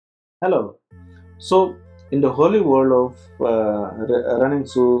Hello. So, in the holy world of running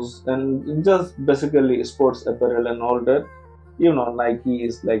shoes and just basically sports apparel and all that, Nike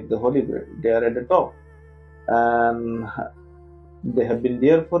is like the holy grail. They are at the top, and they have been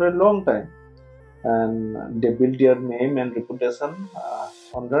there for a long time, and they built their name and reputation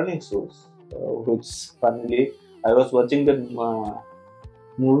on running shoes. Which, funnily, I was watching the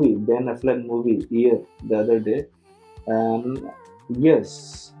movie, Ben Affleck movie, here the other day, and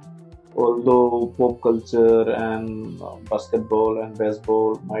yes, although pop culture and basketball and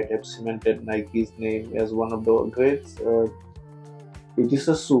baseball might have cemented Nike's name as one of the greats, it is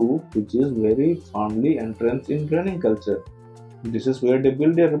a shoe which is very firmly entrenched in running culture. This is where they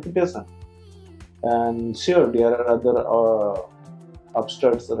build their reputation. And sure, there are other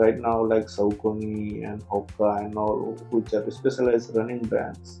upstarts right now like Saucony and Hoka and all, which are specialized running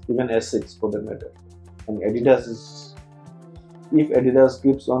brands, even Essex for the matter. And Adidas is, if Adidas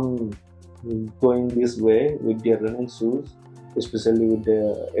keeps on going this way with their running shoes, especially with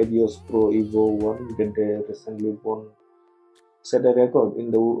the Adios Pro Evo one that they recently won, set a record in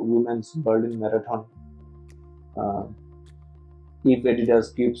the women's Berlin Marathon. Uh, if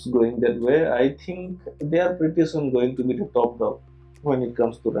Adidas keeps going that way, I think they are pretty soon going to be the top dog when it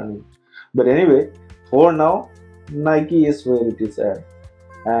comes to running. But anyway, for now, Nike is where it is at,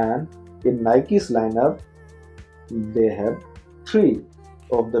 and in Nike's lineup, they have three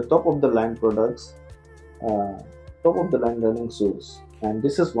of the top of the line products, uh, top of the line running shoes, and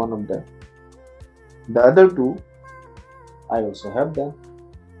this is one of them. The other two, I also have them,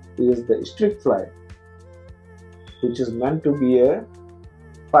 is the Streakfly, which is meant to be a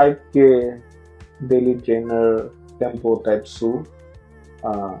 5K daily trainer tempo type shoe,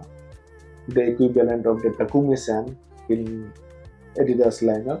 uh, the equivalent of the Takumi-san in Adidas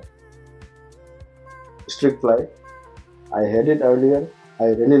lineup. Streakfly, I had it earlier. I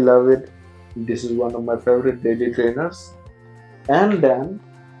really love it. This is one of my favorite daily trainers. And then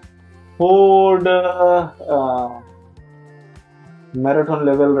for the marathon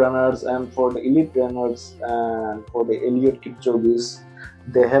level runners and for the elite runners and for the Elliot Kipchoge's,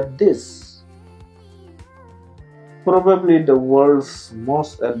 they have this. Probably the world's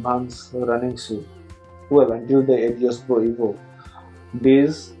most advanced running shoe. Well, until the Adios Pro Evo.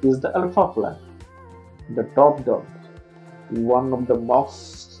 This is the Alphafly, the top dog, one of the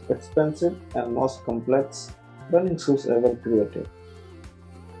most expensive and most complex running shoes ever created.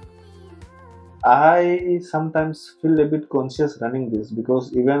 I sometimes feel a bit conscious running this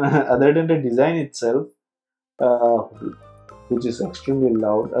because even other than the design itself, uh, which is extremely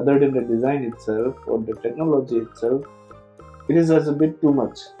loud, other than the design itself or the technology itself, it is just a bit too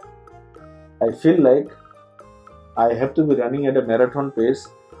much. I feel like I have to be running at a marathon pace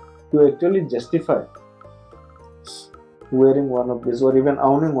to actually justify wearing one of these or even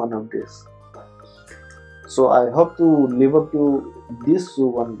owning one of these. So I hope to live up to this shoe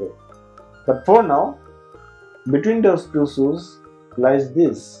one day. But for now, between those two shoes lies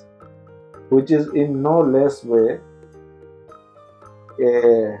this, which is in no less way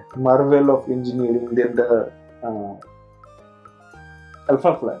a marvel of engineering than the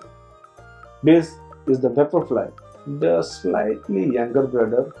Alphafly. This is the Vaporfly, the slightly younger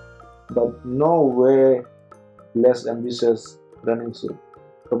brother, but no way less ambitious running shoe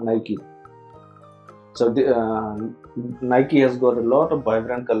from Nike. So Nike has got a lot of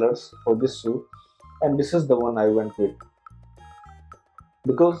vibrant colors for this shoe, and this is the one I went with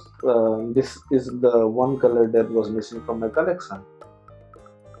because this is the one color that was missing from my collection.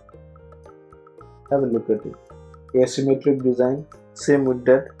 Have a look at it. Asymmetric design, same with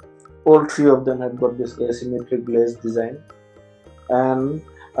that. All three of them have got this asymmetric glaze design, and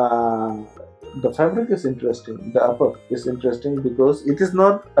the fabric is interesting. The upper is interesting because it is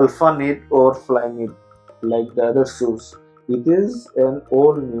not alpha knit or fly knit like the other shoes. It is an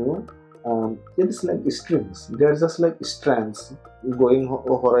all new. It is like strings. They are just like strands going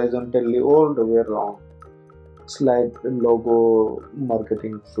horizontally all the way around. Slight logo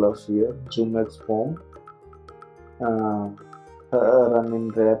marketing fluff here. Zoom-X foam. Uh, running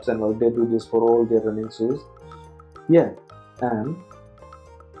wraps and all. They do this for all their running shoes. Yeah, and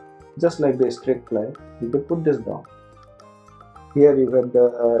just like the Streakfly, you can put this down. Here you have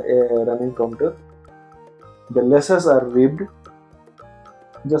the running counter. The laces are ribbed,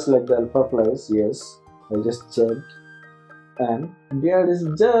 just like the Alphaflies. Yes, I just checked, and there is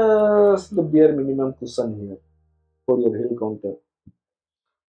just the bare minimum cushion here for your heel counter.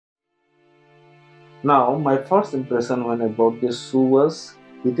 Now, my first impression when I bought this shoe was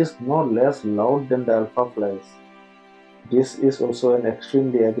it is no less loud than the Alphaflies. This is also an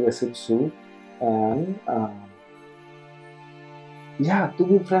extremely aggressive shoe, and Yeah, to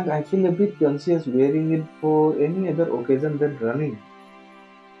be frank, I feel a bit conscious wearing it for any other occasion than running.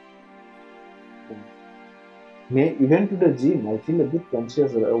 Even to the gym, I feel a bit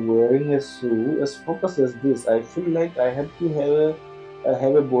conscious wearing a shoe as focused as this. I feel like I have to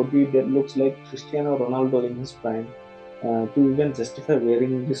have a body that looks like Cristiano Ronaldo in his prime to even justify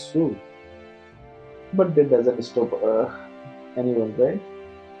wearing this shoe. But that doesn't stop anyone, right?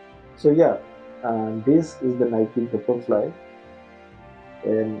 So yeah, this is the Nike Vaporfly,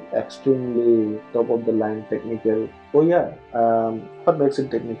 an extremely top of the line technical. Oh yeah, what makes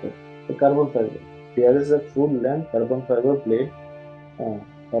it technical? The carbon fiber. There is a full length carbon fiber blade uh,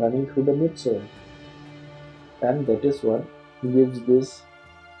 running through the midsole, and that is what gives this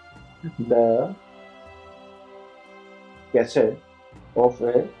the cachet of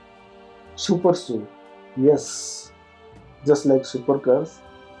a super shoe. Yes, just like supercars,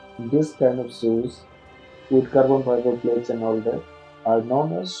 this kind of shoes with carbon fiber plates and all that are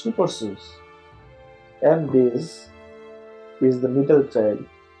known as super shoes. And this is the middle child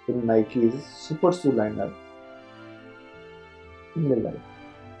in Nike's super shoe lineup in the life.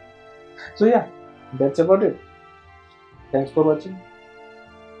 So yeah, that's about it. Thanks for watching.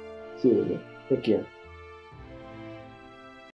 See you again. Take care.